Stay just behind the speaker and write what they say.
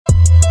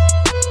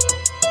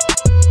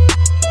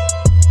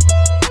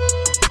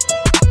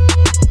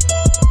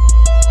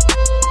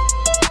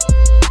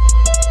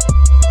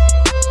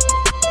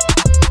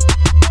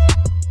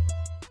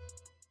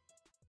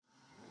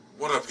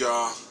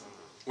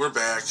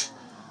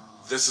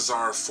This is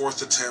our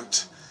 4th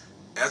attempt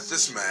at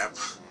this map.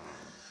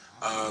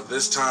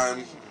 This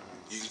time,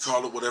 you can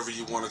call it whatever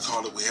you want to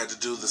call it. We had to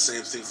do the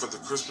same thing for the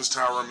Christmas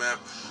Tower map.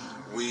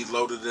 We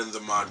loaded in the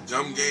mod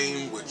Gum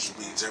game, which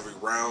means every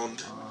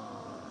round.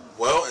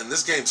 Well, and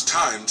this game's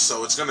timed,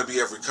 so it's going to be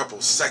every couple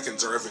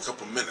seconds or every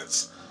couple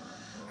minutes.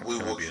 That's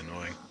going to be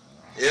annoying.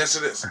 Yes,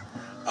 it is.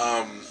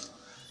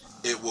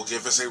 It will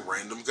give us a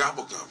random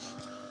gobble gum.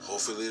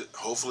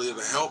 Hopefully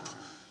it'll help.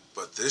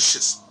 But this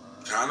shit's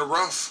kind of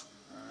rough.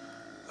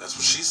 That's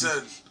what she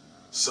said.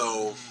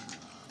 So,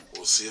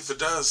 we'll see if it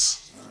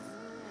does.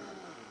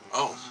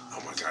 Oh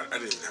my god, I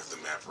didn't even have the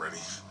map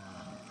ready.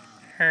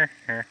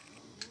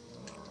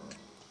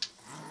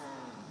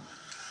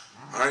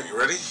 Alright, you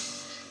ready?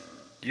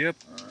 Yep.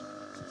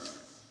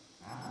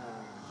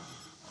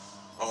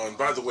 Oh, and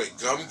by the way,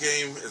 Gum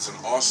Game is an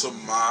awesome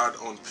mod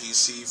on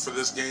PC for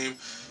this game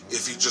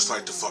if you just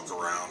like to fuck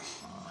around.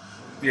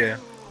 Yeah.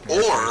 Or,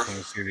 I want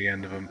to see the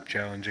end of them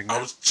challenging. I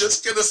was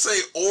just gonna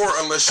say, or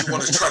unless you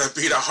want to try to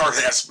beat a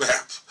hard-ass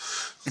map.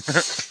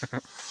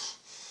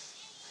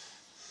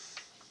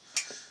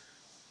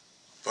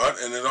 But,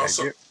 and it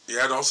also,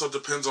 yeah, it also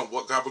depends on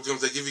what gobble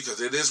gums they give you, because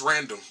it is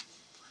random.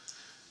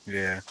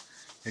 Yeah.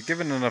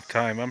 Given enough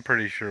time, I'm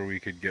pretty sure we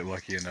could get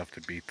lucky enough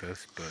to beat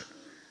this, but...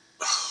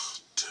 Oh,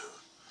 dude.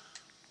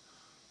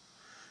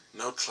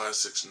 No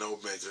classics, no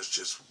megas,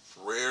 just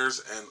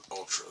rares and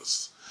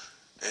ultras.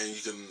 And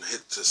you can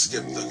hit to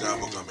skip the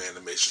gobble gum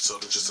animation, so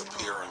it'll just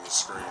appear on your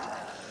screen.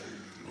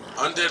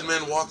 Undead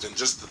Men Walking,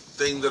 just the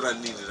thing that I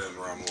needed in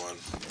round 1.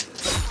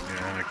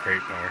 Yeah, and a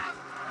crate bar.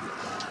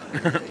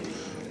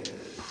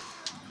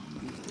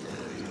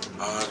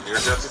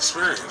 Near-death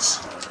experience.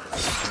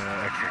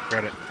 Extra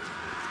credit.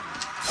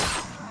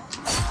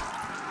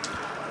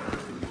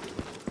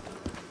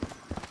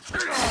 There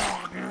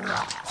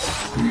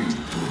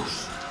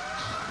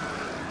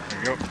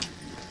you go.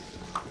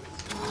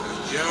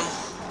 Thank you.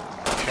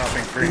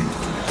 Shopping free.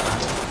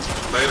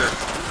 Later.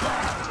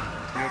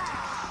 Yep.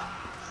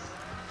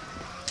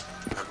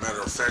 As a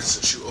matter of fact,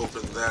 since you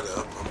opened that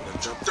up, I'm going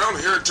to jump down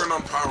here and turn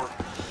on power.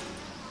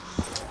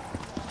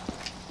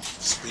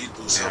 Speed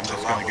boost Yeah, I'm helped a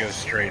just lot. going to go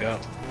straight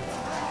up.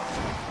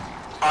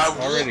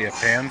 Already Already a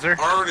Panzer?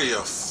 Already a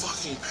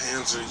fucking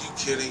Panzer, are you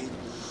kidding?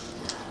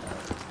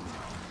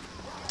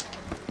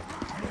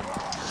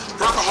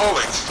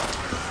 Workaholic!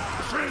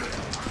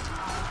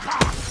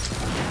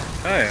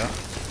 Oh yeah.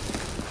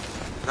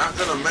 Not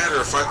gonna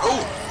matter if I...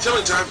 Oh!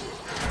 Killing time!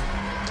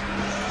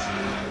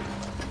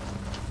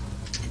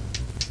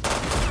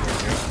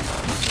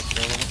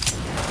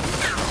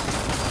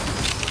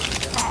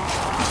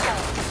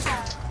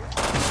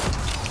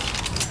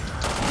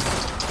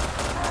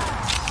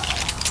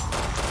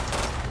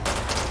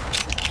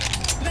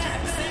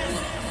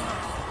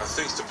 I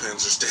think the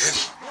Panzer's dead.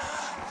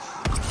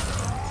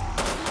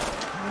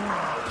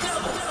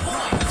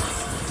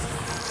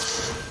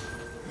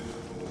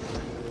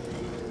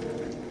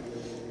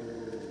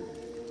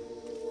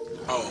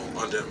 Oh,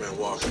 Undead Man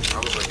Walking. I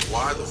was like,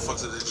 why the fuck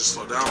did they just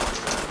slow down like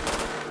that?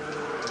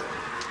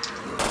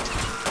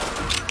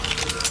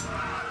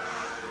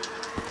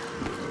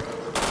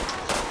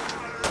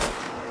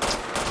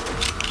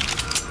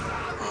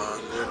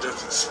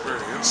 Near-death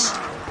experience.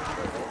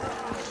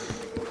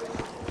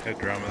 Head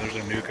drama, there's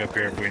a nuke up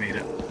here if we need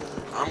it.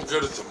 I'm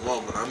good at the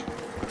moment. I'm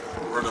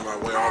running my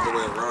way all the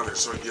way around here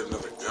so I can get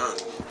another gun.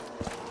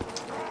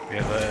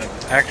 Yeah, the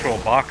actual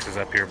box is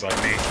up here by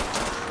me.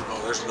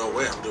 Oh, there's no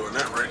way I'm doing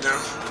that right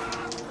now.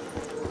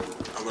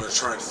 I'm gonna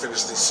try and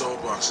finish these soul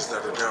boxes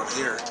that are down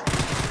here.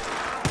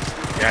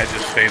 Yeah, I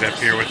just stayed up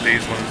here with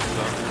these ones.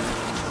 So.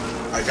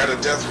 I got a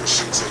death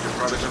machine, so you're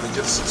probably gonna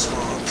get some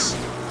spawns.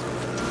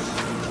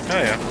 Oh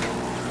yeah.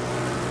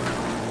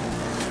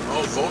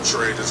 Oh,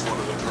 Vulturate is one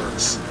of the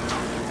perks.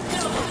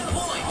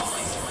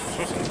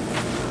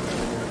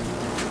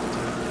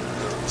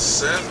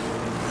 Seth,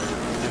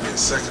 give me a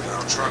second and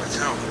I'll try to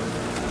count it.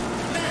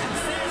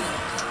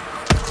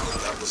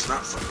 That was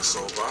not from the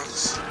soul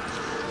box.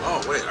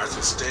 Oh wait, I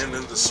can stand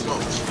in the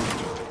smoke.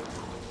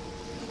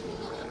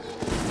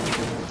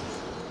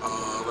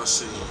 Let's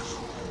see.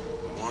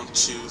 1,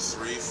 2,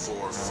 3,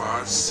 4,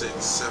 5,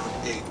 6, 7,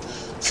 8.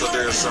 So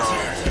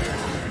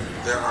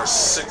there are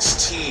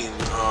 16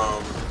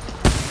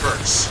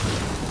 perks.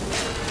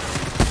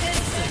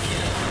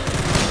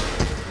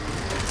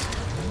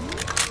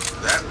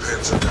 That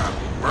Panzer got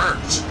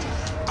murked.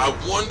 I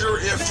wonder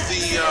if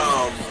the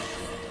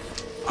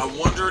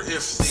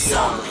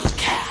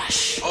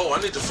oh, I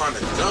need to find a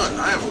gun.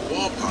 I have a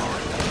wall power.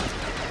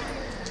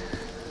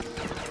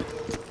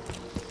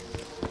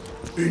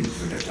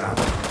 Infinite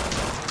ammo.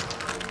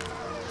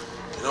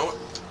 You know what?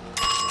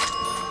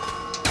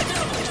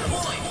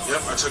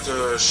 Yep, I took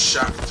a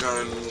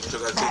shotgun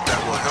because I think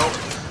that will help.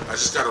 I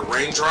just got a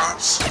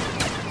raindrops.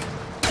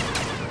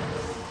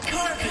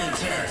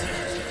 Carpenter.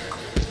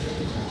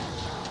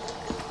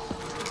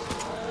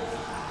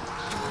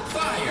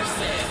 Fire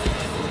sale.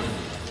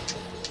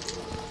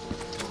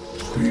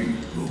 Speed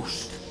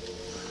boost.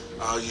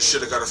 You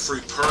should have got a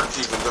free perk,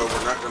 even though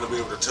we're not going to be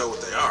able to tell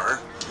what they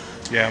are.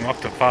 Yeah, I'm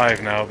up to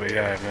 5 now, but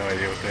yeah, I have no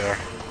idea what they are.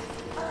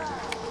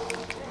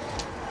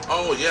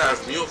 Oh yeah, I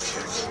have mule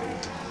kick.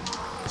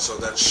 So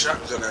that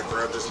shotgun I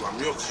grabbed is my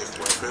mule kick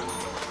weapon.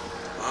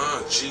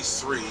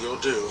 G3, you'll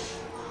do.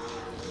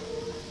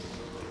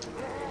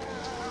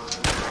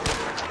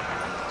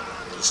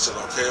 You still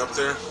okay up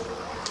there?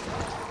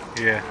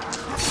 Yeah.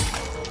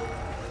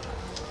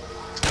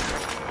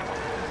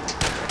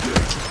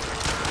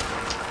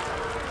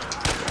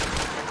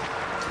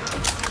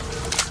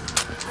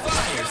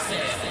 Fire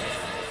sale.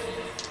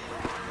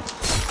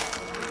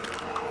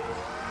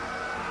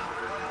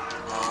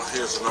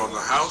 Here's an on the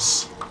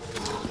house.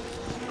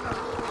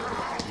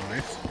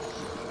 Nice.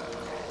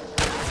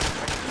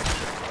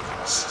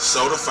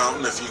 Soda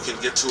fountain if you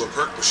can get to a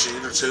perk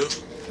machine or two.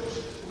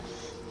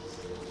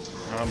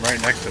 I'm right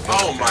next to them.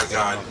 Oh my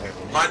god.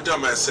 My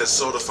dumbass said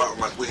soda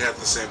fountain like we had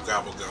the same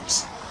gobble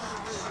gums.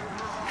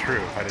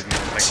 True, I didn't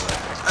even think of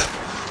that.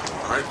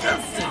 Alright,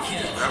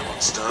 that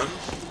one's done.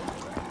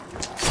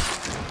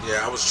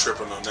 Yeah, I was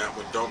tripping on that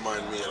one. Don't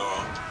mind me at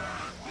all.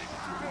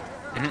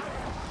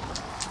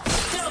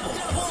 Double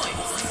points.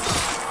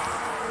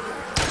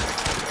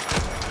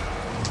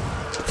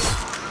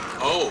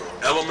 Oh,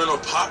 elemental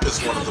pop is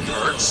one of the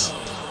perks.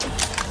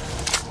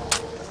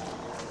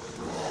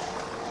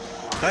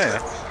 Oh yeah.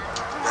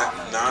 That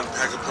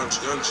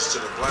non-pack-a-punch gun just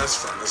did a blast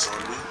furnace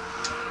on me.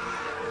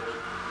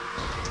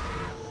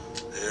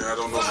 Yeah, I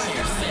don't know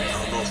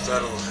if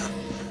that'll...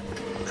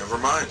 Never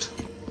mind.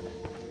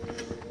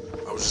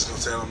 I was just gonna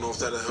say I don't know if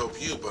that'll help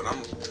you, but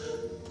I'm...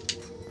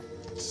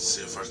 Let's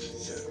see if I can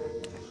get...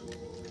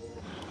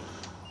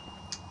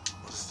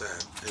 What's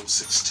that?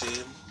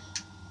 M16?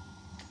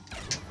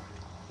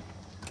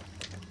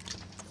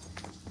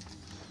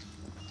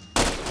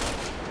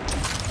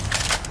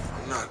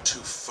 I'm not too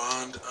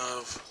fond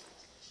of...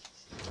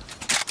 I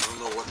don't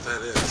know what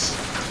that is.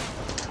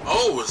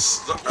 Oh, I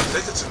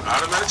think it's an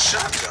automatic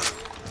shotgun.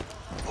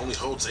 Only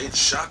holds 8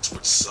 shots,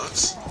 which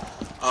sucks.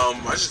 I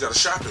just got a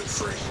shopping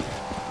free.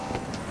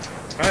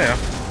 Oh yeah.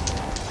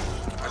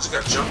 I just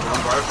got jumped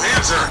on by a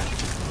Panzer.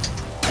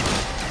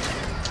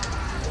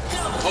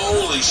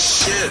 Holy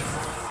shit.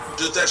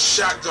 Dude, that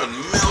shotgun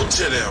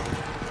melted him.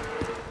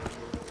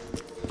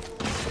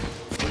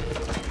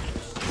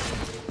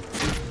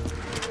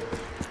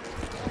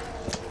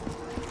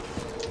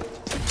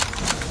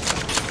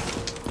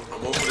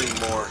 I'm opening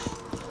more.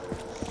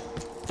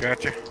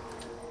 Gotcha.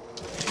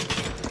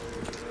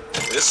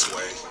 This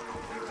way.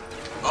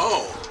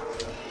 Oh.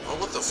 Oh,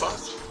 what the fuck?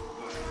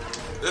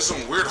 There's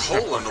some weird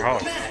hole in the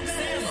wall.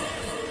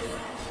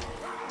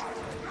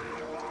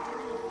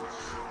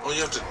 Oh,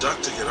 you have to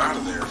duck to get out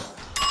of there.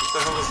 What the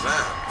hell is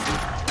that?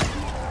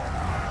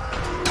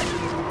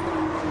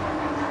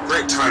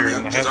 Great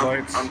timing, because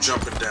I'm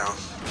jumping down.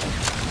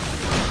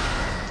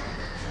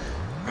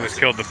 I just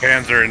killed the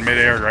Panzer in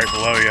midair right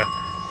below you.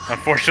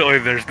 Unfortunately,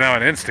 there's now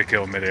an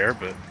insta-kill midair,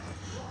 but...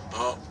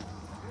 Oh.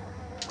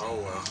 Oh,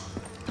 well.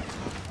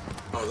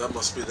 Oh, that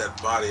must be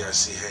that body I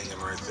see hanging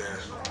right there.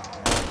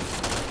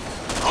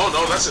 Oh,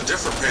 no, that's a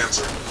different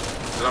Panzer.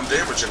 And I'm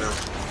damaging him.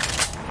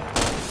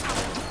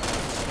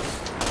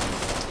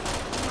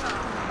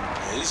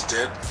 Yeah, he's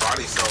dead.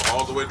 Body fell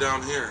all the way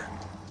down here.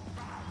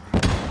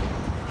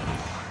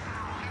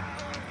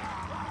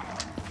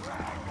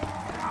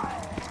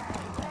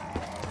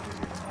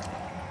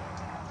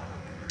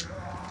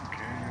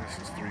 Okay, this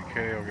is 3K.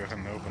 I'll go ahead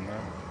and open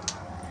that.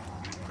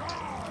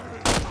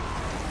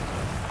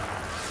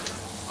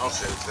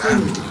 Okay, that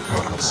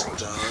one's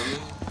done.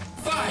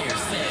 Fire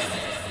sale.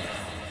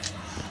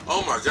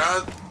 Oh my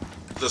god,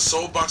 the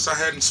soul box I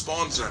had in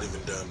spawn's not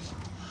even done.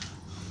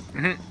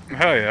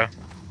 Oh yeah.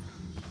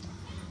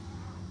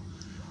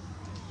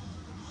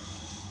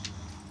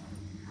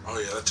 Oh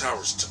yeah, that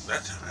tower's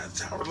that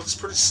tower looks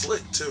pretty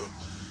slick too.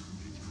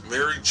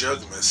 Merry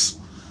Jugmas.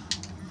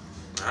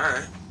 All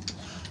right.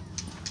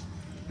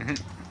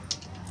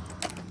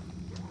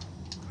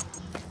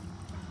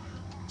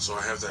 So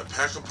I have that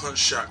pack-a-punch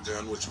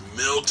shotgun, which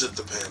melted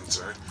the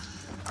Panzer.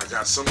 I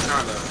got some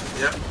kind of,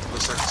 yep,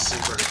 looks like it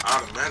seems like an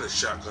automatic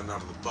shotgun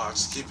out of the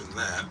box, keeping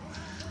that.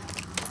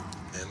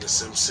 And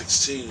this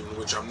M16,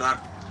 which I'm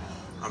not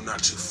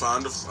too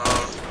fond of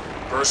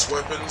burst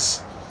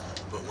weapons,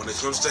 but when it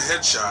comes to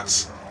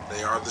headshots,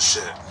 they are the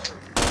shit.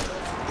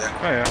 That,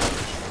 Oh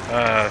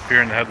yeah.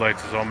 Fear in the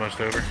Headlights is almost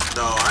over.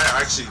 no, I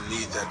actually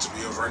need that to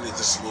be over. I need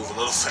this to move a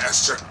little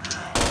faster.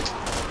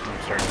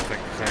 I'm starting to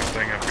think the same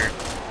thing up here.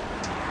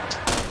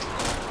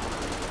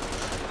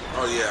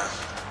 Oh yeah.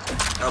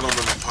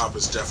 Elemental Pop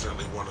is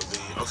definitely one of the...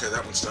 Okay,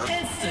 that one's done.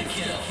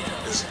 Insta-kill.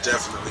 It's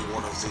definitely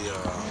one of the,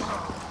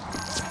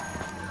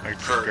 I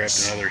just perks.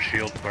 grabbed another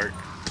shield part.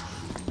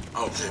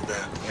 Okay,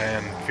 bet.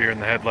 And Fear in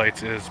the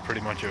Headlights is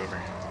pretty much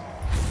over.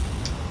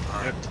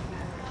 Alright.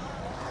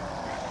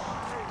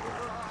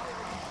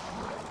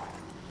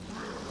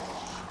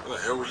 Where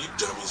the hell were you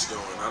dummies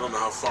going? I don't know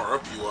how far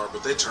up you are,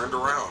 but they turned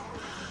around.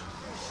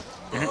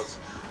 Well,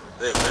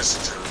 they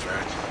eventually turned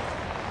back.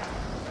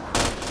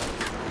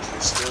 Okay,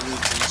 still need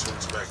these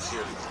ones back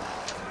here.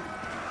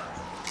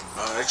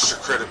 Extra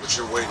credit, but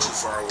you're way too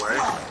far away.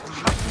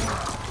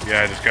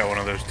 Yeah, I just got one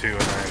of those too,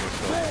 and I was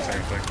the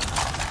same thing.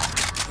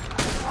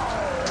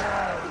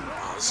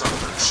 Oh, this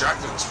automatic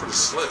shotgun's pretty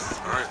slick.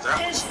 Alright,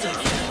 that one's done.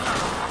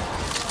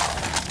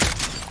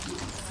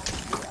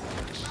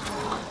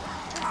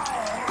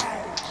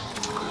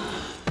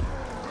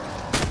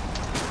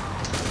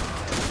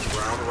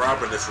 Round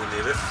robin if we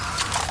need it.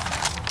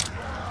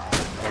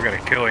 I've got a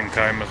killing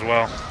time as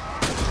well.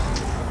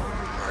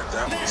 Alright,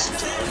 that one's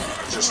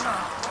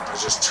done. I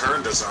just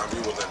turned a zombie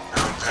with a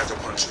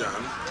non-pack-a-punch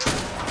gun.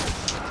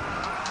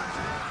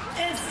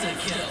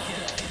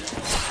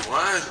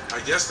 Why? I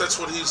guess that's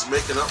what he's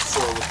making up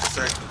for with the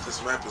fact that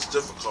this map is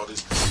difficult.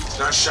 He's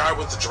not shy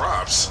with the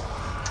drops.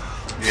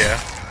 Yeah.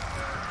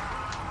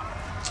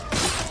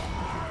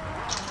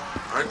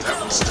 Alright, that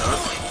one's done.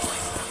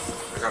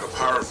 I got a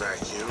power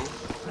vacuum.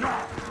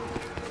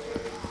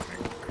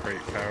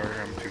 Great power.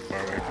 I'm too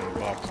far away from the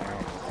box now.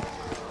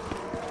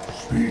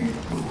 Speed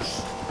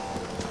boost.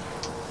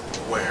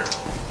 Where?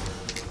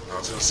 I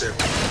was gonna say...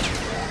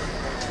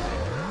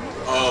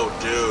 Oh,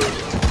 dude.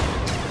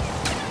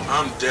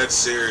 I'm dead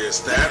serious.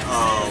 That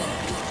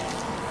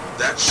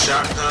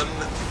shotgun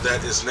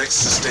that is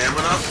next to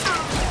stamina,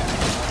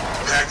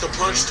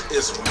 pack-a-punched,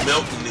 is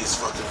melting these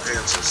fucking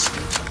panzers.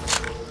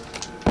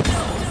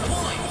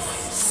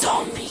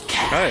 Zombie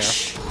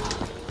cash. Oh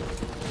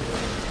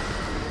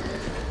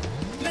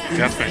yeah.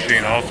 Death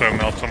machine also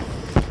melts them.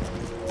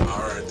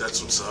 Alright,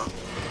 that's what's up.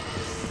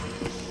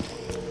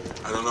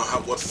 I don't know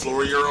what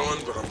floor you're on,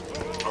 but I'm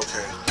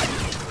okay.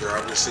 You're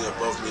obviously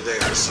above me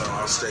there, so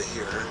I'll stay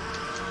here.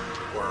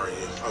 Where are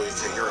you? Oh,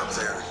 okay, you're up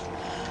there.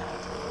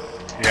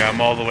 Yeah,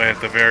 I'm all the way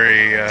at the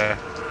very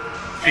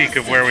peak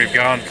of where we've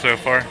gone so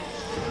far.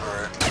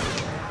 Alright.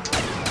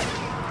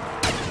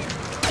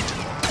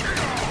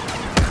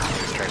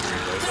 Just trying to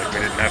reload like we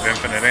didn't have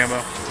infinite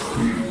ammo.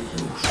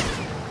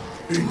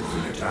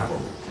 Infinite ammo.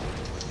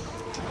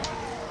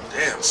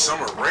 Damn, some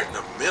are right in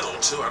the middle,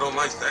 too. I don't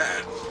like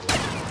that.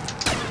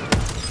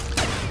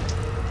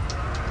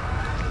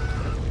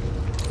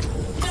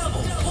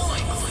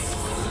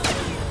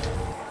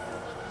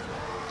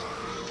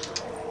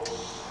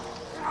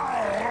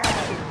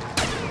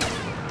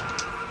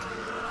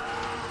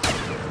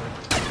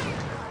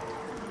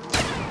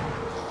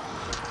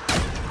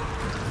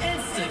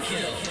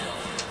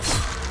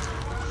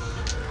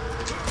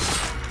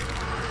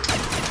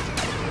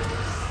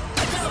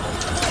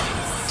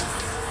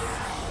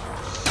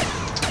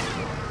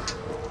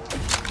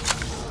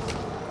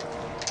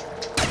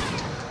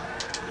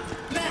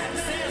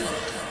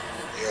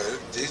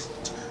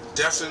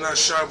 Definitely not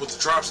shy with the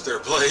drops there,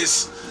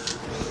 Blaze.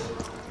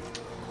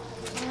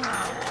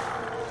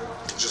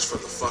 Just for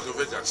the fuck of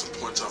it, got some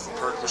points off a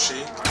perk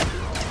machine.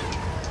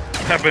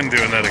 I've been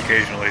doing that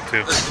occasionally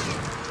too.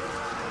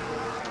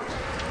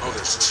 Oh,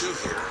 there's two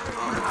here.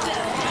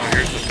 Oh,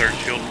 here's the third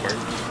shield part.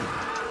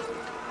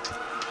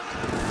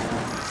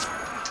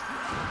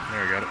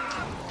 There, we got it.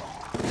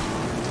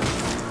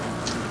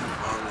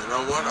 You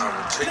know what? I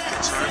will take the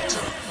time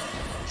to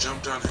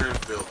jump down here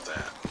and build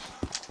that.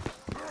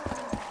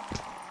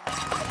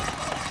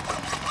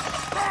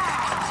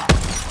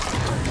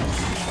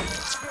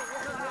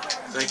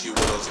 Thank you,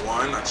 Widow's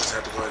Wine. I just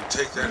had to go ahead and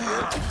take that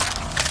hit.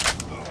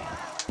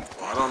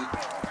 Well, I don't...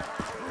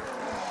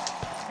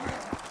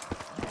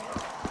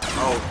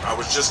 Oh, I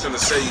was just gonna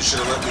say you should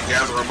have let me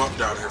gather them up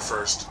down here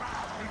first.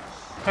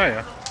 Oh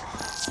yeah.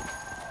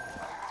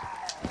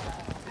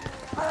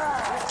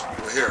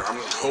 Well, here, I'm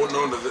holding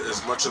on to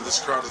as much of this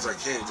crowd as I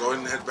can. Go ahead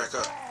and head back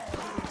up.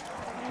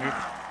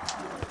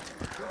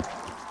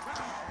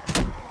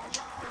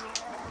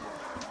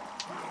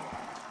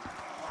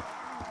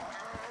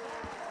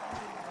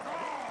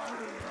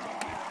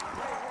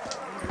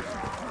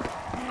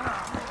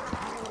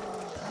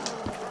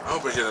 I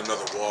hope I get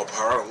another wall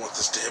power. I don't want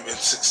this damn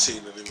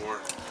M16 anymore.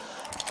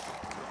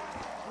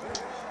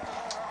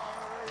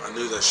 I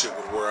knew that shit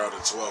would wear out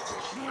its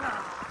welcome.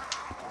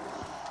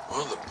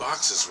 Well, the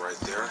box is right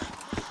there.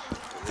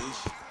 Let me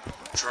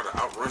try to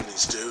outrun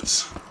these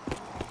dudes.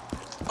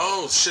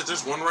 Oh, shit,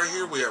 there's one right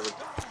here we haven't...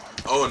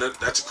 Oh, and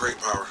that's a crate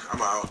power.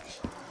 I'm out.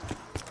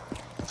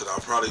 Because I'll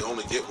probably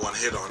only get one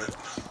hit on it.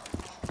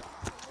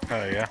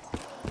 Oh yeah.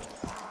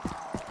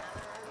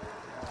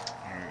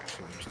 Alright,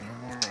 so there's no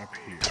more up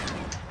here.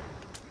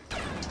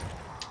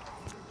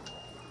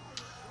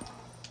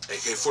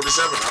 AK-47,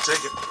 I'll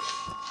take it.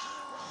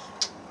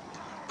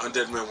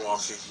 Undead man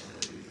walking.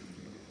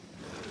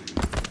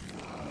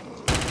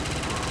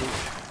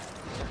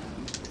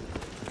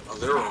 Oh,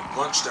 there are a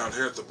bunch down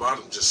here at the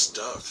bottom just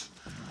stuck.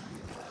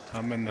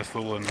 I'm in this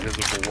little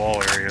invisible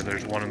wall area.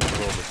 There's one in the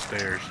middle of the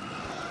stairs.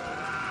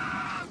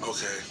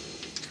 Okay.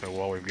 So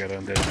while we've got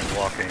undead men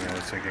walking, I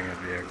was thinking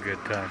it'd be a good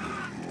time.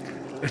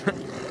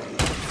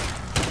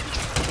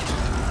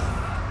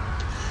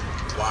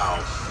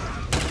 Wow.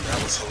 That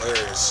was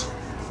hilarious.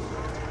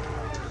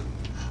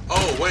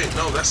 Oh, wait,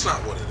 no, that's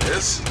not what it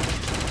is.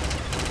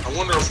 I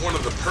wonder if one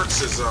of the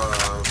perks is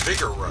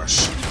Vigor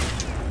Rush.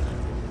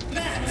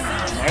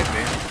 Might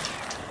be.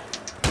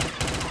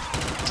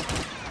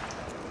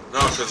 No,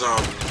 because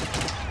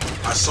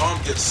I saw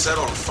him get set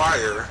on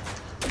fire.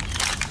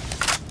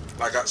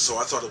 So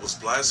I thought it was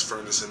blast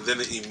furnace, and then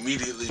it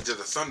immediately did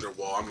a thunder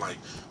wall. I'm like,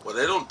 well,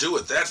 they don't do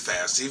it that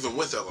fast, even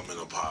with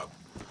elemental pop.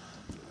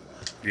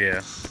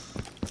 Yeah.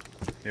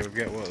 Yeah, we've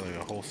got, what, like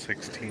a whole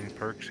 16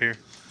 perks here?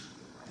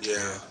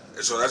 Yeah.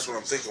 And so that's what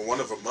I'm thinking. One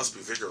of them must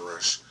be Vigor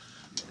Rush.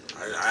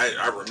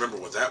 I remember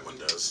what that one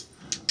does.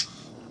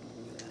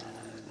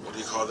 What do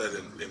you call that?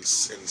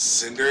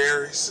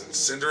 Incendiary?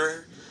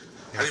 Incendiary?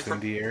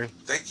 Incendiary?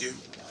 Thank you.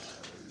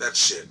 That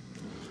shit.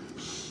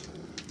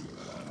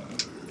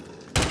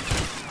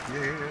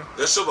 Yeah.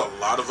 There's still a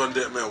lot of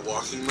Undead Man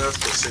walking left,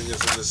 but seeing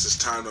as in this is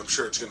timed, I'm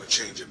sure it's going to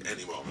change at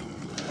any moment.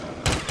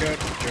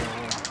 Gotcha.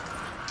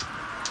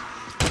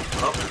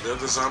 Oh, and there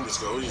the zombies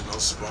go, you know,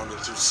 spawning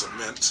through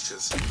cement,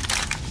 because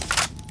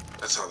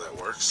that's how that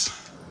works.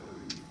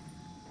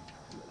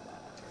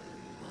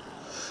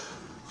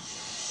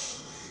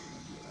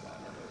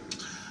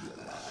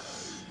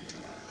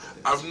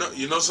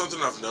 You know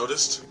something I've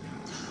noticed?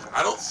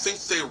 I don't think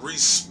they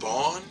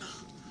respawn,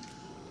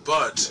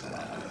 but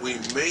we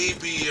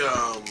maybe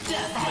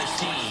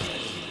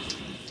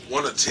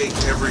want to take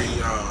every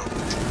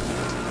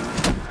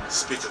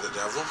speak of the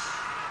devil.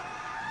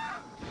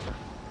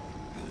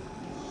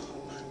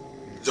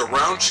 The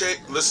round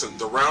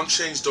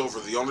changed over.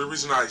 The only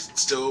reason I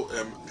still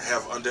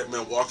have Undead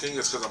Men walking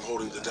is because I'm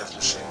holding the death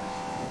machine.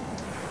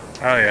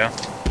 Oh yeah.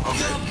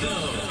 Okay.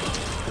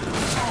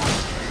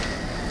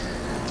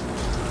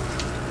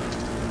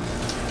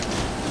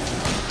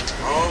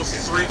 Oh,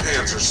 3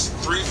 Panthers.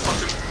 3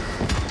 fucking...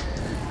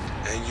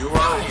 And you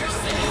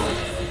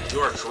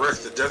are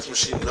correct. The death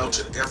machine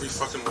melted every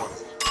fucking one of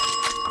them.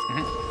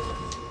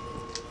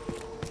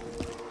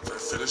 Did I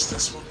finish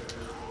this one?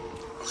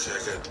 Okay, I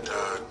got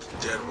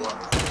dead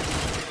water.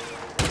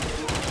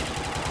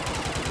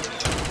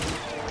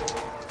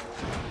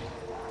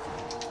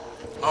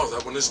 Oh,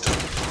 that one is done.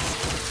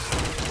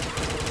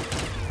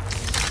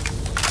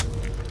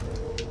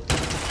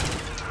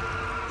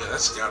 Yeah,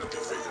 that's gotta be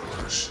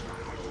Vigor Rush.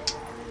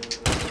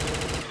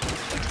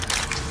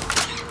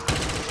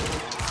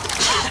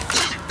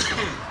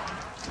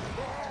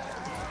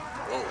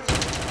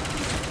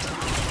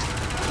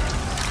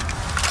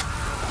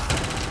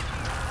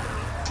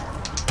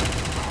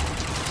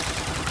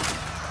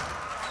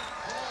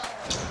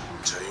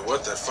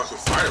 That fucking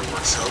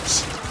fireworks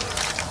helps.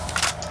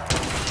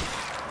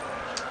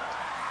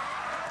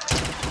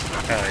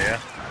 Hell yeah.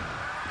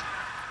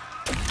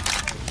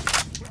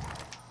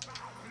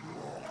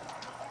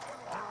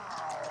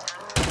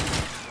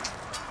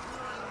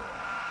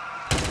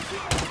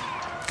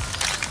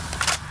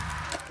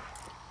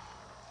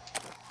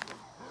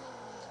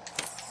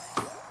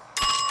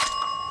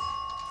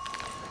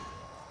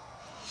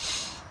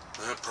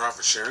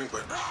 Profit sharing,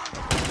 but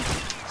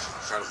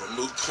kind of a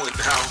moot point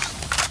now.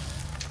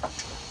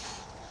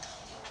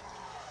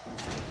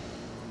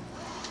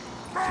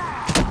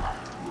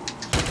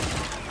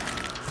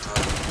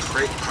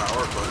 Crate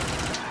power, but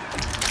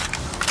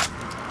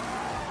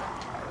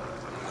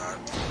not.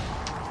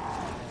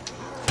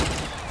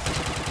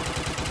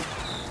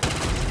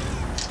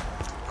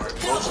 Alright,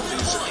 both of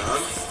these are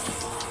done.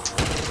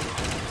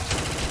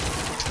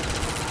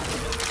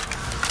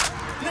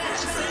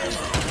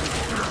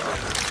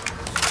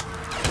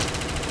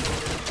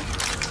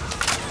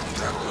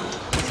 That one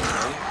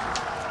down.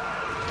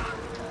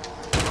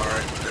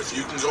 Alright, if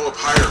you can go up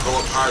higher,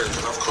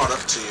 because I've caught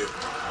up to you.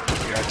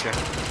 Gotcha.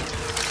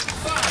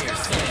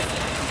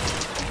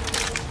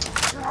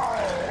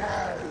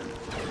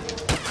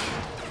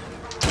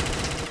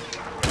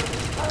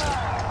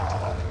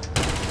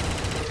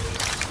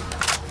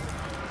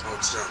 Oh,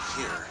 it's down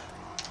here.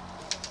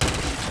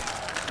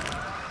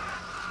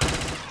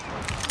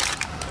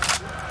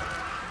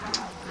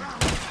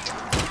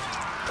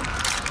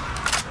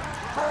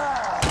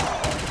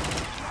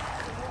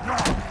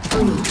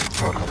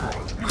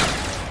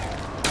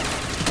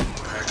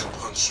 Pack a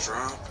punch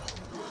drop.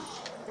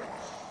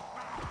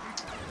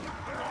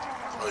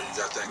 Oh, you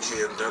got that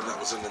KM done that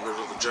was in the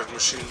middle of the jug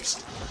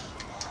machines?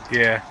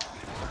 Yeah.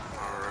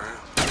 Alright.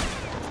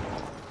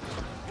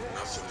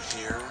 Nothing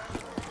here.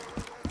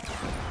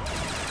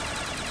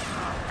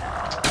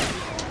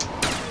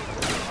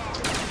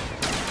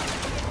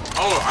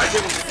 Oh,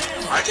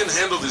 I can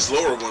handle these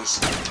lower ones.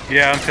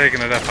 Yeah, I'm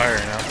taking it up higher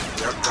now.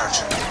 Yep,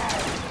 gotcha.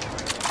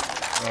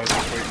 I was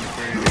just waiting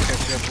for you to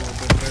catch up a little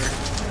bit there.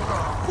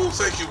 Ooh,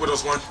 thank you,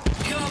 Widow's One.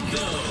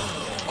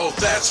 Oh,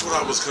 that's what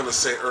I was gonna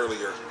say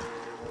earlier.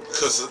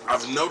 Because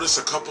I've noticed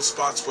a couple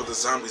spots where the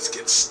zombies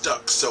get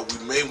stuck, so we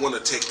may want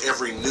to take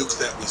every nuke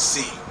that we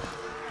see.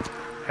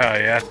 Oh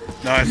yeah.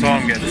 No, I saw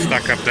him getting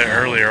stuck up there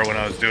earlier when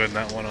I was doing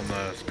that one on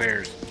the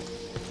spares.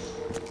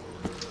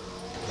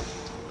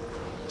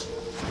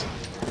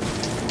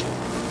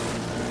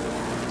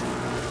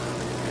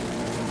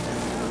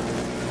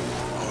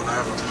 Oh, and I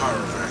have a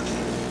power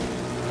vacuum.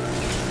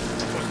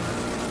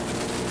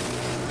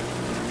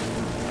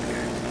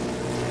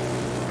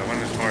 I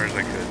went as far as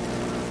I could.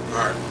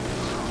 Alright.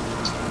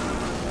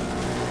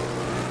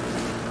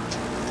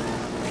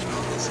 I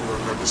don't know if you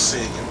remember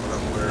seeing it, but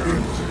I'm where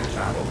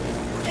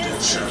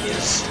Deadshot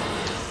is.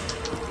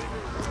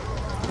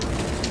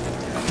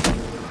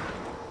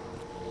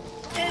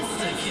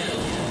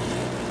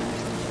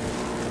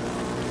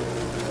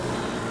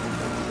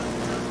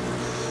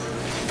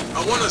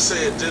 I want to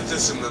say it did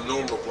this in the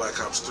normal Black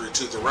Ops 3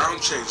 too. The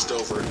round changed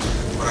over,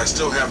 but I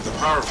still have the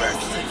power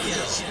vacuum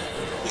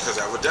because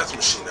I have a death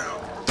machine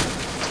out.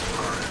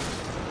 Alright.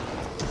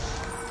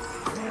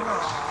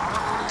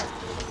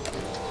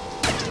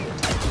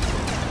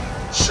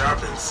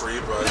 Shopping free,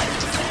 but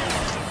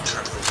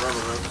kind of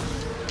irrelevant.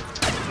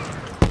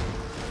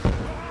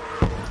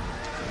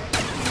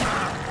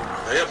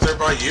 Are they up there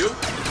by you?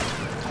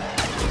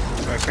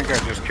 I think I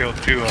just killed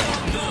 2 of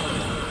them.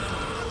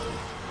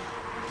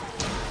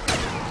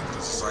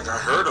 It's like I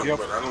heard them,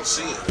 but I don't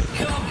see it.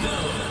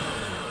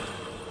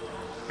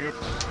 Yep.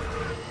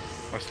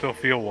 I still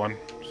feel one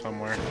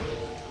somewhere.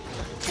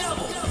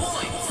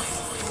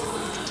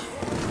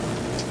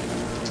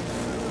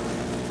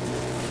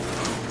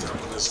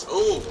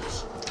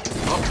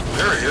 Oh,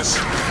 there he is.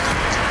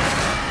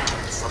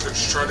 Fucker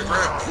just tried to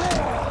grab me.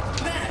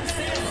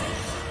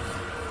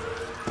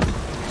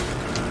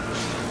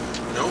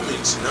 No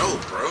means no,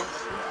 bro.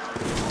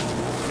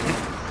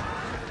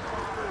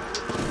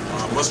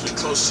 Must be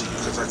close to you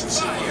because I can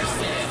see my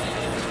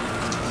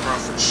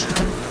profit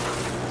share.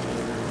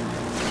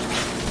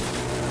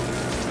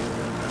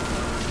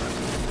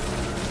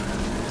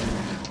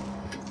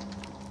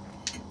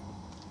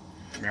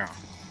 Yeah.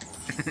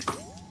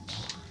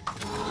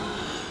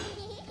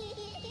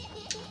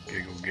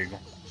 Giggle,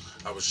 giggle.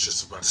 I was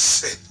just about to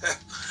say that.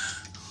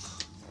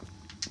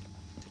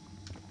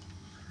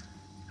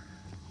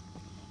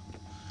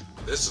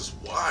 This is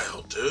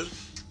wild, dude.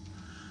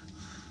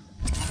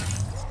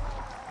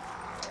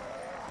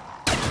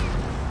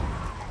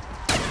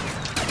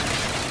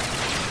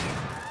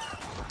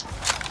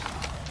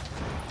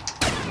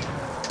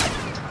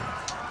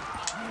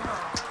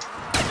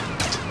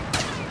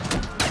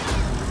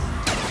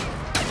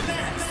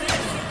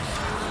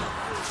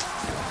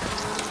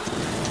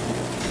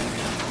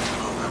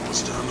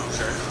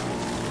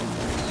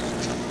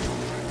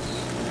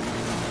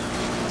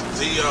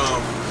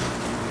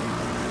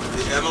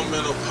 The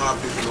elemental pop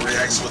even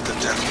reacts with the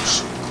death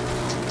machine.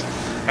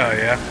 Oh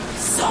yeah.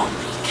 Zombie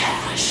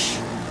cash.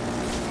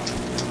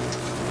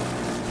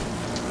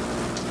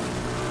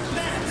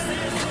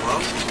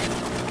 Well,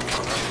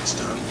 oh, that one's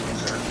done.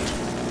 Okay.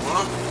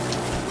 Well,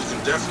 we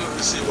can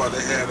definitely see why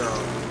they had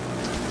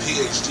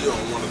PhD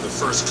on one of the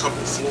first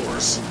couple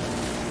floors.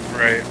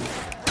 Right.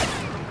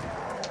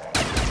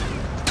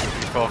 If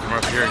you fall from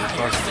up here, you're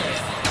fucked.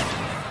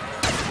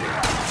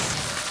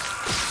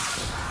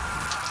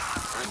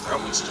 That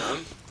one's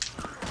done.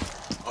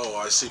 Oh,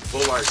 I see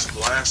Bullite's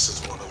Blast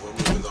is one of them,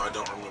 even though I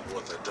don't remember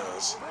what that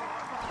does.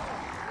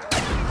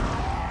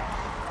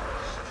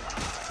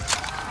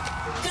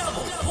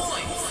 Double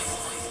points.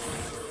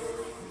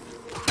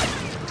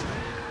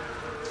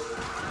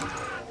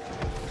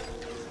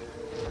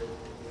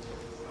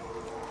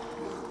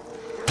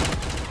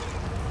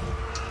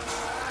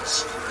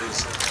 That's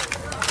crazy.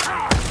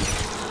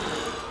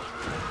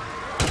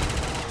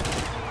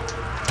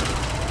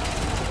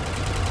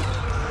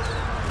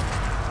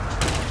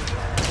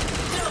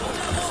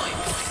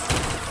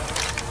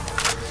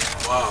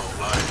 Wow,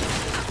 like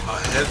a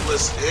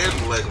headless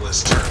and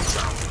legless turns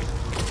out.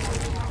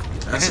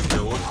 That's a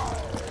new one.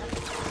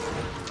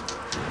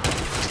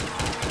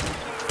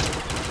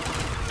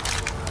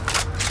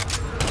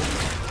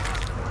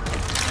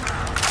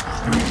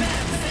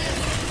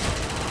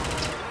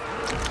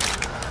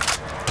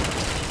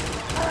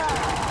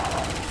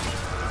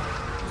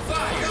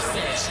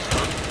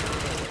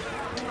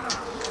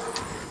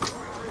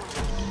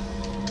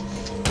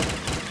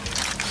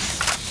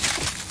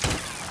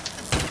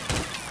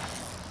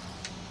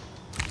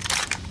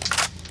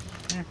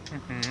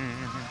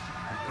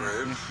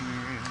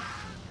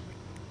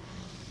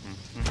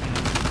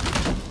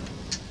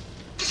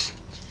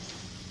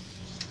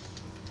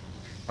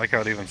 I like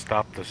how it even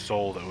stopped the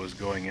soul that was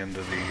going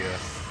into the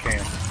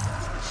camp.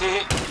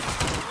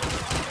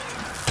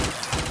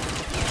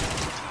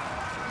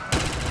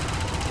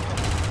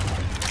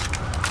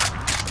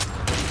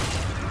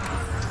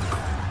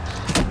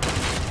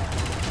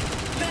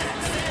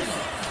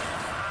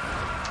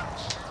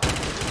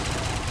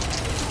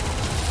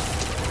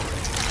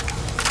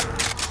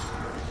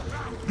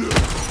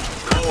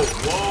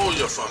 Whoa,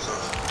 you fucker.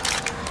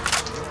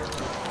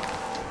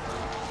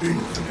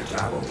 Infinite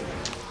ammo.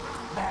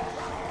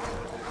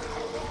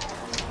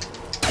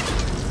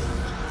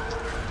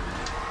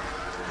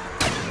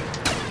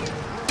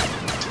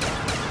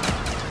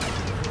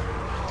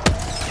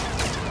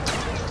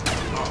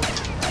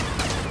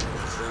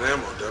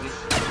 Ammo, dummy.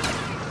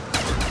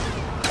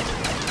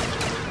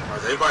 Are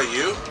they by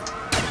you?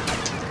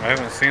 I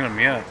haven't seen them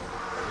yet.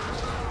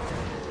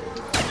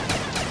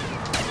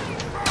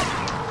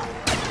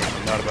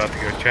 I'm not about to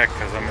go check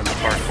because I'm in the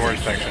parkour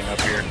section up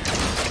here.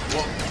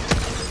 Whoa.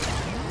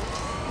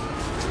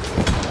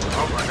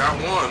 Oh, I got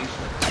one.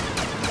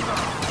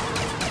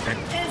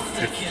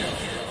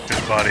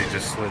 Just body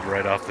just slid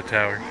right off the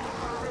tower.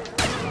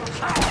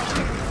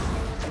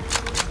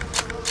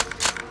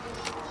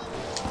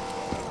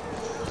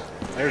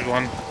 There's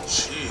one.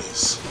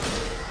 Jeez.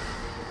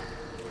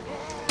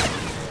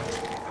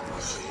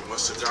 Okay, you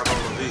must have got all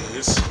of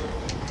these.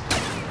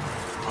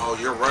 Oh,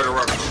 you're right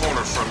around the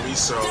corner from me,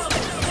 so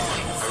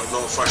I don't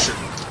know if I should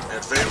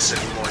advance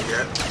anymore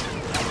yet.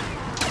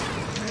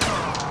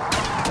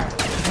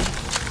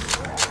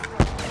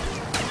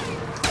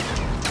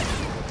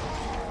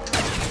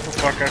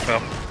 Oh fuck, I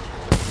fell.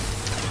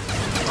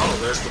 Oh,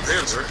 there's the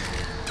Panzer.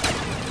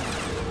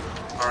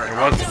 Alright,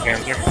 There was the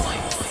Panzer.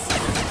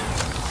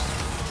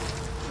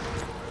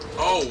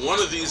 oh, one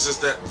of these is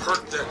that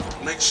perk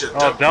that makes you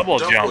double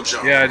jump.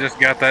 Yeah, I just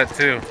got that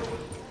too.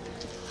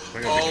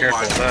 We gotta be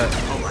careful of that.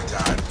 Oh my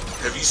god.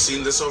 Have you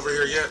seen this over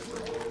here yet?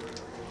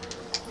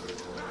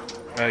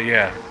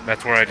 Yeah,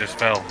 that's where I just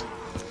fell.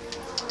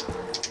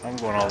 I'm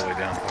going all the way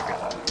down, fuck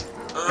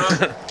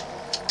it.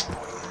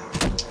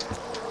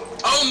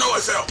 Oh no, I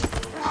fell!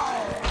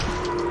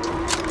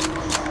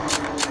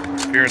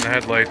 Fear in the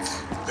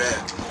headlights.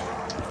 Bad.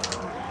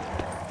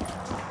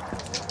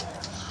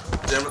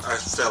 Damn it, I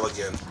fell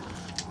again.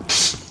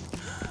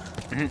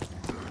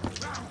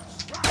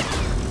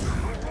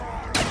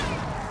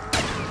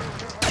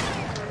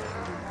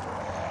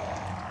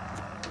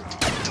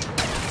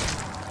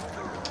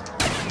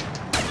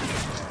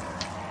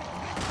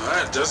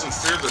 It doesn't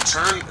fear the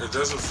turn. It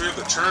doesn't fear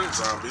the turn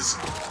zombies.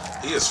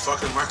 He is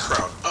fucking my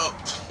crowd up,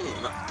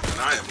 and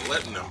I am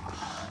letting him.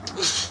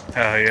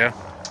 Hell yeah.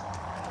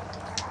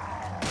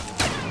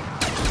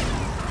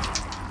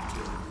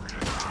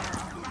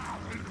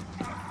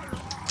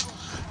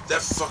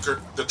 That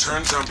fucker, the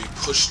turn zombie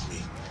pushed me.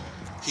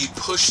 He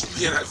pushed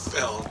me and I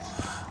fell.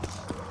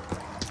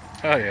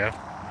 Oh yeah.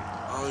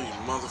 Oh, you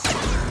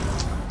motherfucker.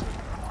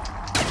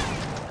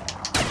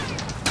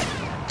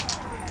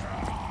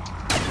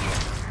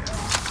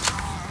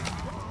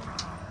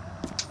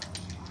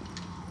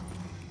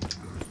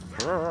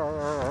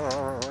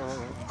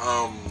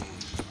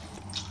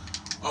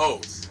 Oh,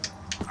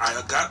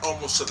 I got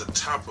almost to the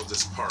top of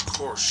this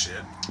parkour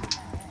shit.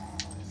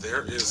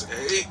 There's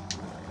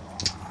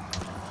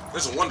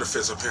a Wonder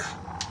Fizz up here.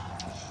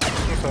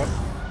 What's up?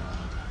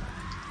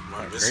 Am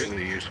I Not missing?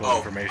 greatly useful Oh,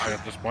 information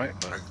at this point,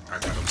 but I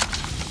got him.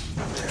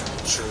 Yeah,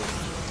 true.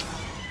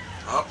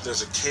 Oh,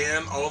 there's a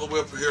can all the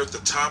way up here at the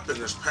top, and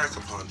there's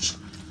Pack-a-Punch.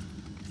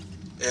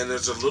 And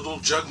there's a little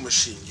jug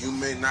machine. You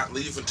may not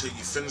leave until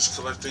you finish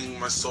collecting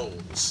my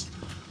souls.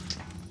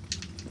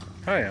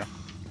 oh yeah.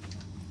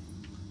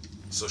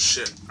 So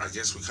shit, I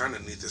guess we kind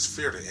of need this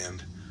fear to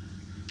end.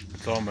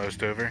 It's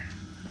almost over.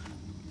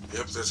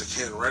 Yep, there's a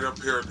can right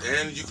up here,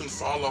 and you can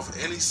fall off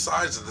any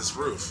sides of this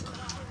roof.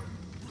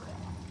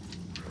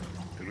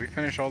 Did we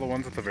finish all the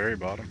ones at the very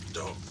bottom?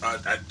 Don't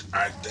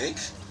I think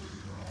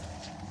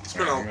it's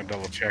been I'm gonna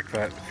double check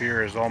that.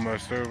 Fear is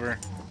almost over.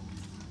 I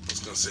was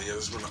gonna say, yeah,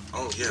 there's been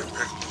oh yeah,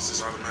 Pack-a-Punch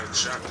is automatic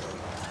shotgun.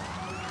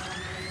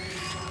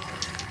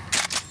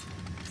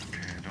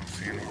 Okay, I don't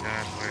see any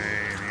that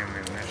way, any in the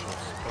initial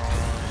spawn.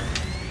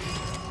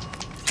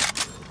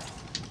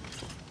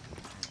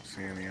 Don't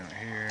see any out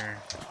here.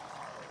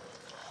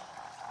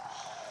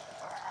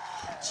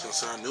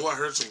 So I knew I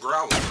heard some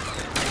growling.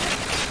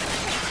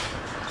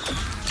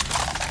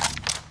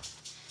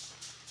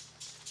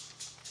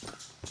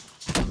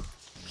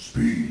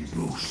 Speed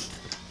boost.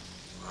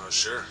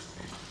 Sure.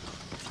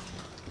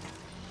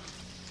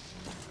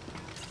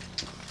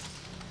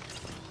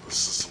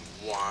 This is some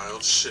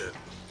wild shit.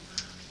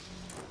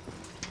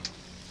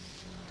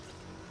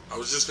 I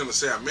was just gonna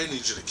say, I may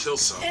need you to kill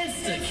some.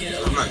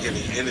 Insta-kill. I'm not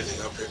getting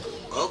anything up here.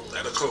 Well,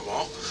 that'll kill them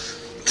all.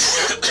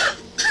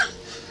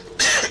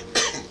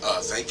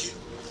 Thank you.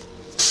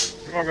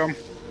 You're welcome.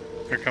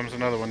 Here comes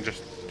another one,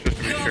 just to be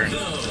sure.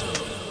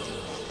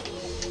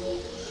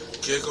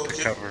 Giggle,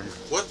 Cover.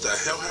 what the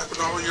hell happened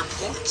to all of your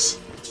points?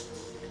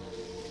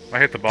 I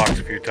hit the box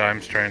a few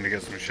times trying to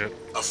get some shit.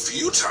 A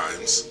few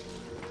times?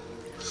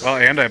 Well,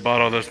 and I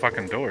bought all those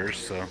fucking doors,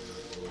 so.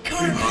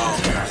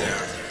 Oh, yeah.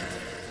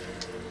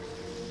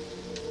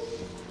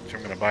 So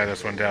I'm gonna buy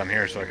this one down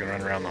here so I can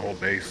run around the whole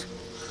base.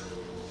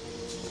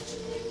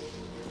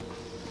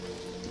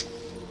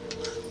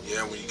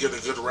 Yeah, when you get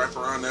a good wrap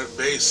around that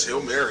base,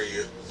 he'll marry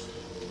you.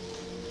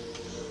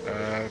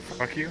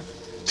 Fuck you.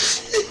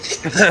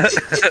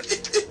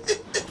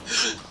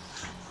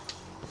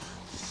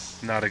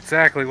 Not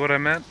exactly what I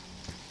meant.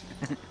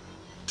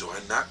 Do I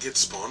not get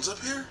spawns up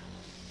here?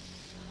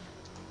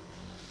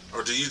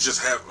 Or do you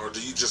just have a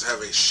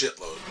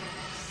shitload?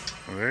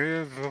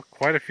 There's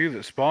quite a few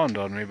that spawned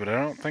on me, but I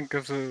don't think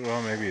it's a,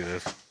 well, maybe it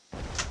is.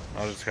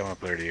 I'll just come up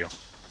there to you.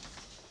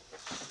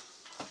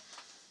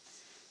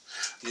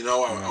 You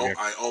know,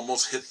 I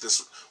almost hit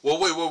this. Well,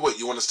 wait.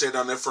 You want to stay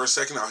down there for a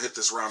second? I'll hit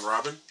this round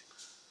robin.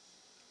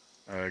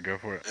 Go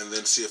for it. And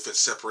then see if it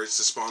separates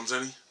the spawns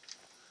any.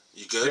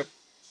 You good?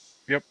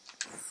 Yep.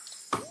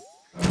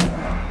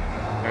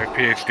 I have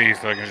PhD,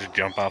 so I can just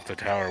jump off the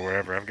tower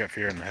wherever. I've got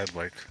fear in the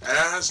headlights.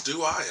 As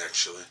do I,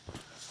 actually.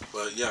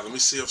 But yeah, let me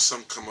see if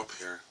some come up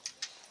here.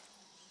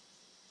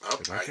 Oh,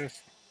 Did I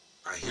just?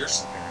 I hear.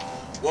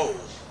 Whoa.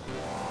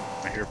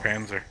 I hear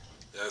Panzer.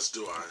 Yes,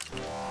 do I.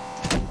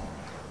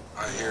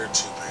 I hear 2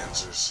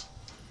 Panzers.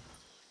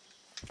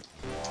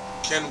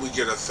 Can we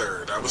get a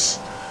third? I was...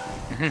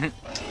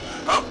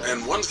 Oh,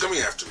 and one's coming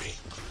after me.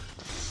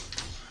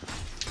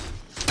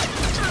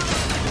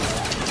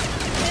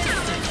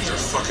 Get your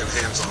fucking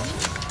hands off me.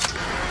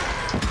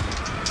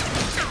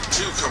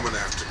 2 coming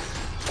after me.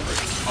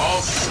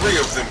 All 3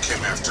 of them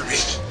came after me.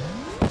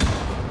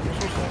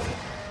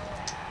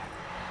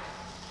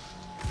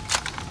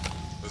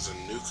 There's a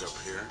nuke up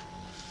here.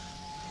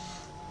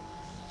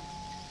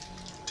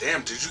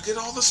 Damn, did you get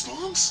all the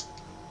spawns?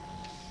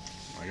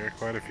 I got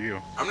quite a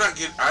few. I'm not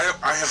getting... I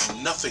have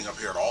nothing up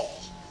here at all.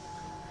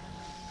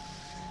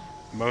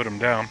 Mowed them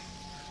down.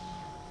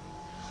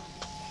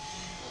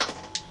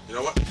 You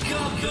know what?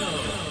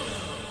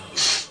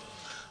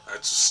 I'm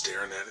just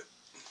staring at it.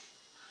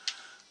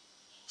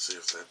 See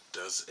if that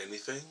does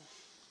anything.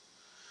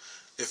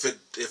 If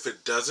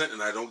it doesn't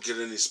and I don't get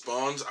any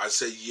spawns, I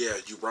say yeah,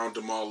 you round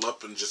them all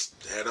up and just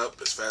head up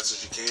as fast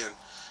as you can.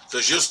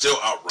 Because you'll still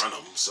outrun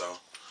them, so...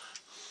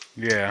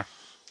 Yeah.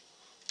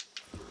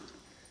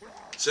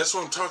 See, that's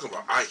what I'm talking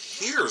about. I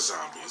hear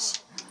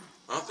zombies.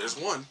 Oh, there's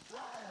one.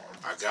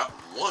 I got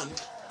one.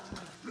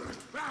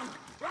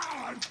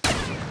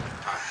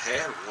 I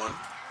had one.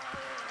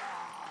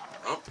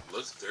 Oh,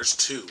 look, there's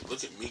 2.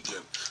 Look at me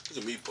good. Look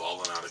at me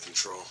balling out of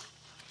control.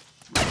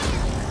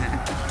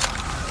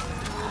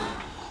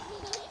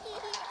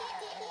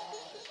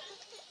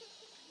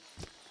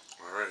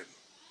 Alright.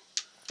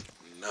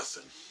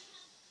 Nothing.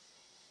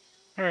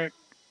 Alright.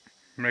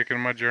 Making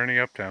my journey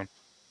uptown.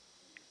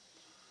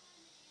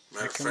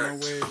 Matter of Making my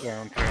fact, way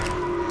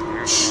downtown.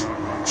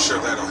 sure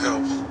that'll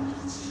help.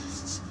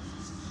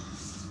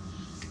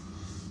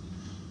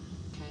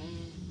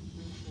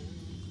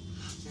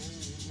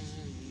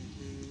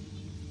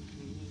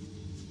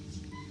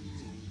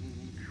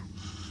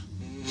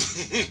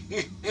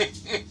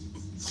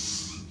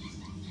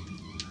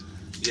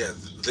 Yeah,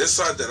 this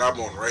side that I'm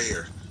on right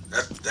here,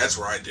 that's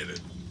where I did it.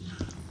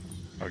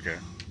 Okay.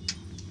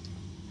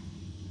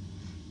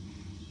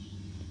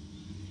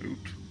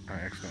 Oops. I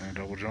accidentally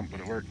double jumped,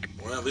 but it worked.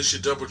 Well, at least you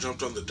double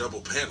jumped on the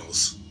double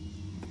panels.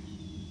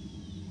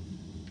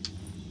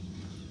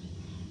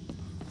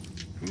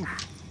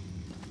 Oof.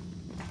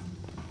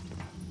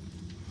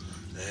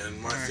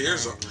 And my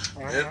fear's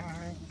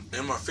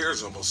and my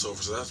fear's almost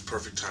over, so that's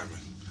perfect timing.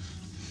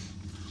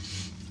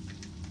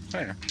 Oh,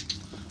 yeah.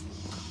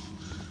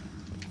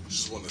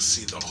 Just want to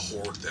see the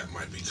horde that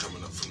might be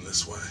coming up from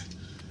this way.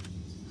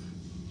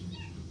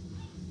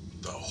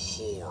 The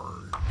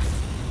horde.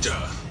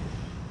 Duh.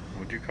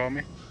 What'd you call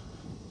me?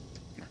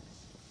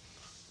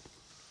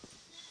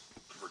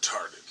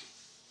 Retarded.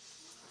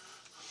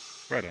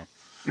 Right on.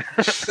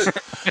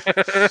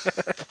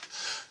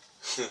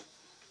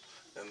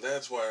 And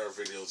that's why our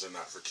videos are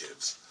not for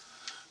kids.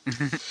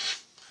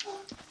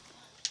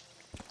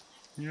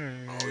 Yeah.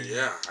 Oh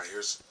yeah, I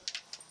hear.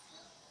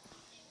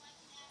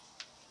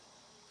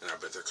 And I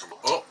bet they're coming.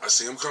 Oh, I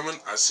see them coming.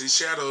 I see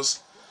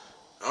shadows.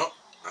 Oh,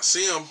 I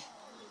see them.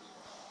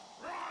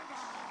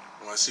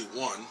 Oh, I see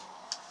one.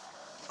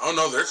 Oh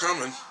no, they're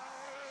coming.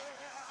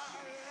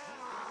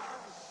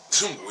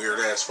 Some weird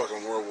ass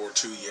fucking World War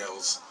II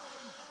yells.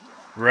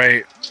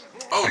 Right.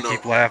 Oh I no.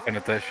 keep laughing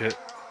at that shit.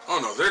 Oh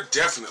no, they're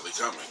definitely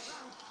coming.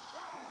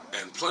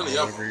 And plenty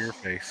All of over them. your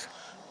face.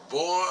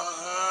 Boy,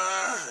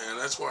 and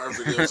that's why our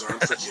videos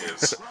aren't for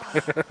kids.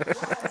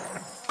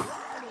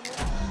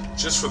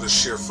 Just for the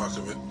sheer fuck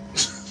of it.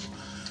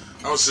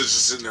 I was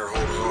just sitting there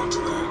holding on to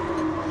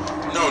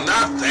that. No,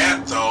 not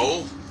that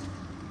though.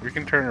 We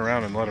can turn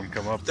around and let them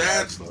come up.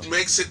 That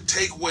makes it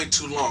take way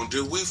too long,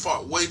 dude. We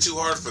fought way too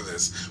hard for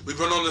this. We've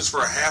been on this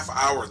for a half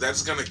hour.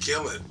 That's gonna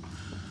kill it.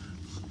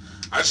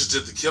 I just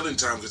did the killing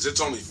time because it's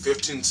only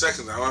 15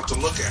 seconds. I don't have to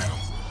look at them.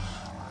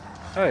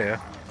 Oh, yeah.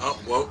 Oh,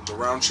 well, the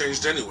round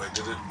changed anyway,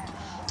 did it?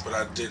 But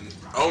I didn't.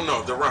 Oh,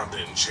 no, the round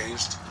didn't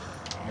change.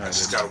 No, I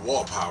just got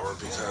wall power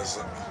because...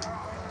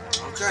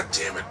 oh, god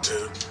damn it,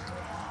 dude.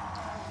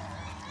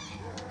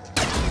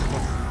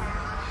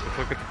 Let's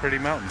look at the pretty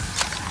mountain.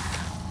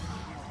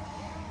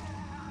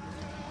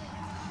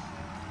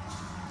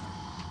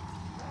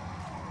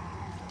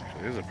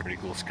 Actually, there's a pretty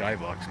cool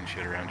skybox and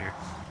shit around here.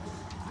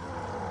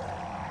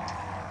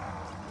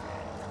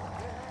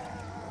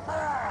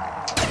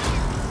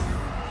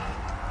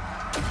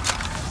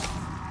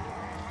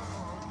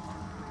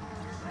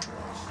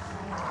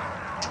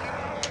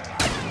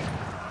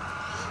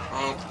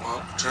 Oh,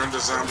 well, turned to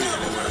zombie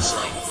anyway, so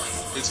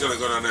he's gonna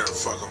go down there and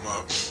fuck him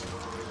up.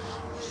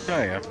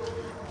 Oh, yeah.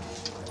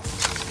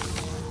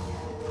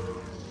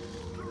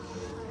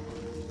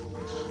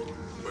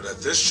 But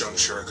at this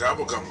juncture, a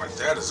gobblegum like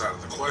that is out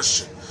of the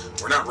question.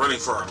 We're not running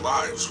for our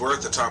lives. We're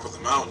at the top of the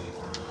mountain.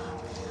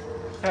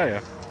 Oh,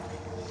 yeah.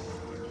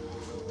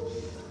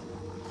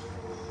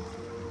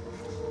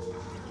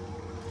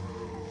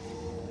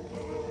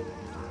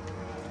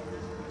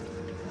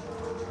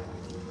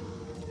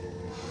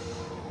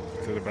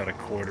 It's at about a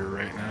quarter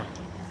right now.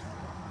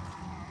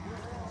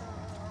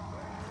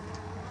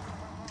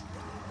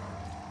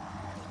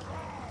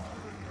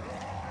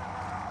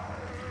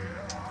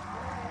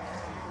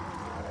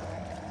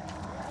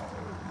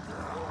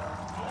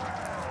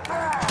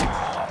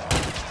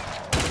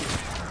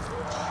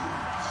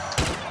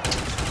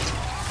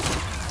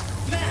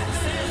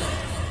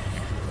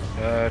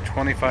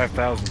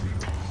 25,000.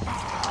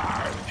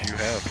 Which you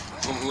have.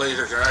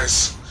 Later,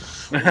 guys.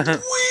 Whee!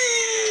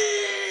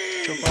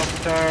 Jump off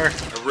the tower.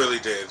 I really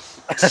did.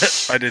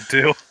 I did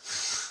too.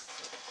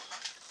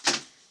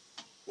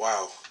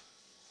 Wow.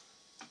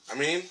 I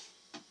mean,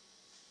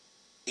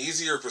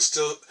 easier, but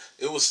still,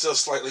 it was still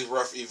slightly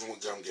rough even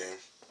with Gum Game.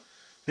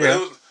 But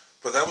Yeah.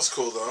 But that was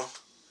cool, though.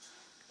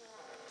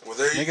 Well,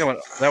 there I think you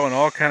go. that one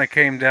all kind of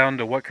came down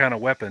to what kind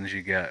of weapons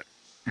you got.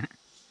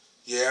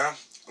 Yeah.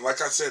 Like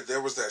I said,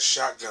 there was that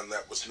shotgun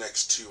that was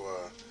next to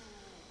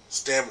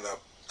stamina.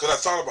 Because I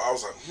thought about, I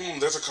was like,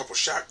 there's a couple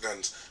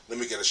shotguns. Let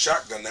me get a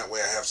shotgun. That way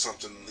I have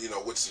something,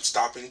 with some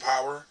stopping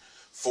power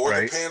for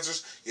Right. the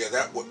Panzers. Yeah,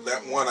 that one,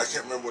 I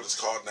can't remember what it's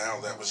called now.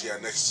 That was,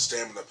 next to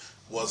stamina,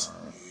 was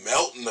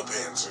melting the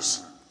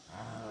Panzers.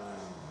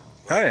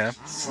 Oh yeah,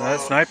 that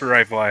sniper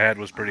rifle I had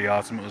was pretty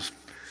awesome. It was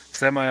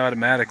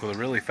semi-automatic with a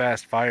really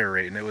fast fire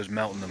rate, and it was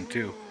melting them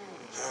too.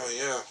 Oh,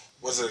 yeah.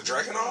 Was it a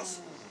Dragunov?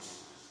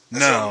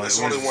 No, That's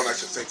it the only was. one I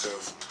could think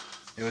of.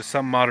 It was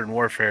some Modern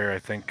Warfare, I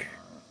think.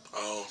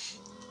 Oh.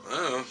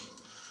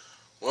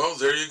 Well,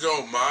 there you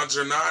go. Mods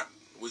or not,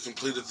 we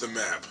completed the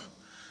map.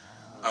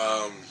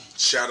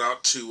 Shout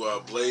out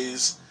to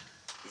Blaze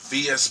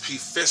VSP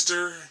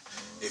Fister.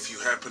 If you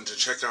happen to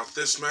check out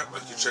this map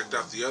like you checked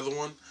out the other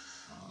one,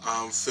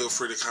 feel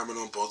free to comment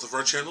on both of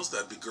our channels.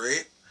 That'd be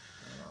great.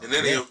 In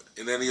any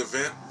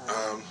event,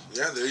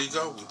 there you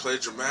go. We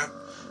played your map.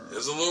 It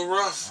was a little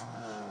rough,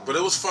 but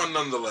it was fun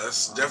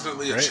nonetheless.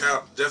 Definitely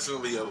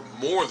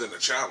more than a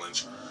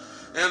challenge.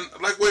 And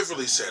like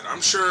Waverly said,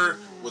 I'm sure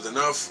with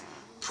enough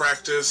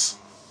practice,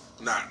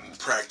 not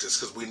practice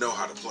because we know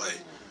how to play,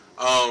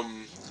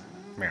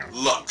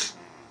 luck.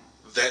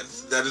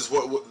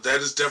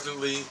 That is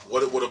definitely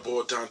what it would have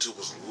boiled down to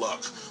was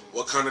luck.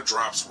 What kind of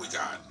drops we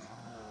got.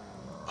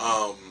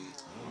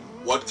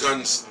 What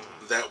guns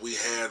that we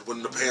had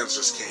when the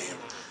Panzers came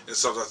and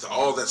stuff like that.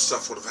 All that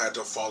stuff would have had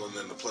to have fallen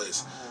into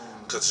place.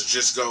 Because to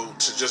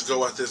just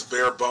go at this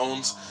bare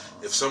bones,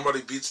 if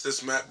somebody beats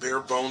this map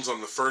bare bones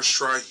on the first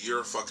try,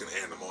 you're a fucking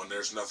animal, and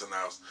there's nothing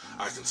else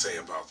I can say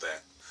about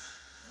that.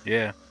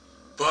 Yeah.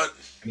 But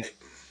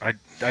I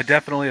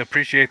definitely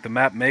appreciate the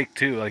map make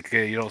too. Like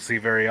you don't see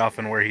very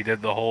often where he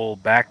did the whole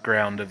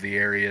background of the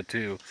area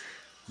too.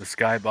 The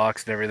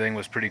skybox and everything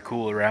was pretty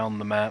cool around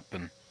the map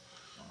and.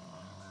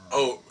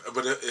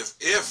 But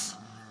if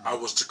I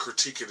was to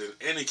critique it in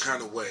any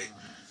kind of way,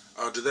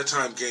 that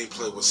time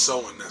gameplay was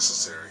so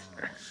unnecessary.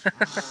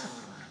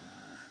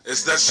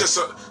 That's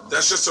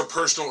just a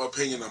personal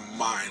opinion of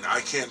mine.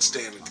 I can't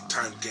stand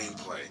time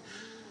gameplay.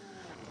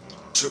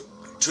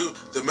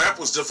 The map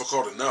was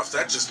difficult enough.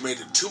 That just made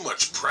it too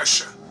much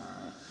pressure.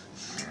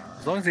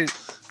 As long as he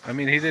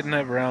didn't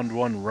have round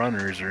 1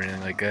 runners or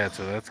anything like that,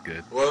 so that's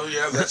good. Well,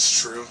 yeah,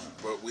 that's true.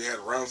 But we had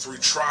round 3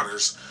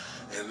 trotters,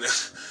 and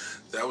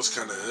that was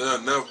kind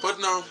of no. But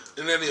no,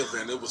 in any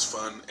event, it was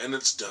fun, and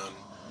it's done.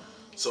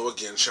 So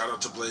again, shout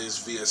out to Blaze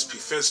VSP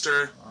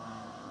Fister.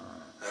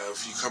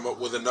 If you come up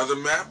with another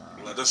map,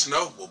 let us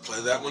know. We'll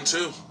play that one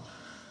too.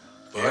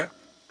 But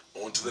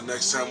on to the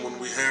next time when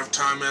we have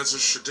time as a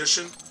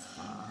tradition.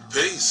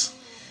 Peace.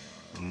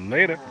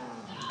 Later.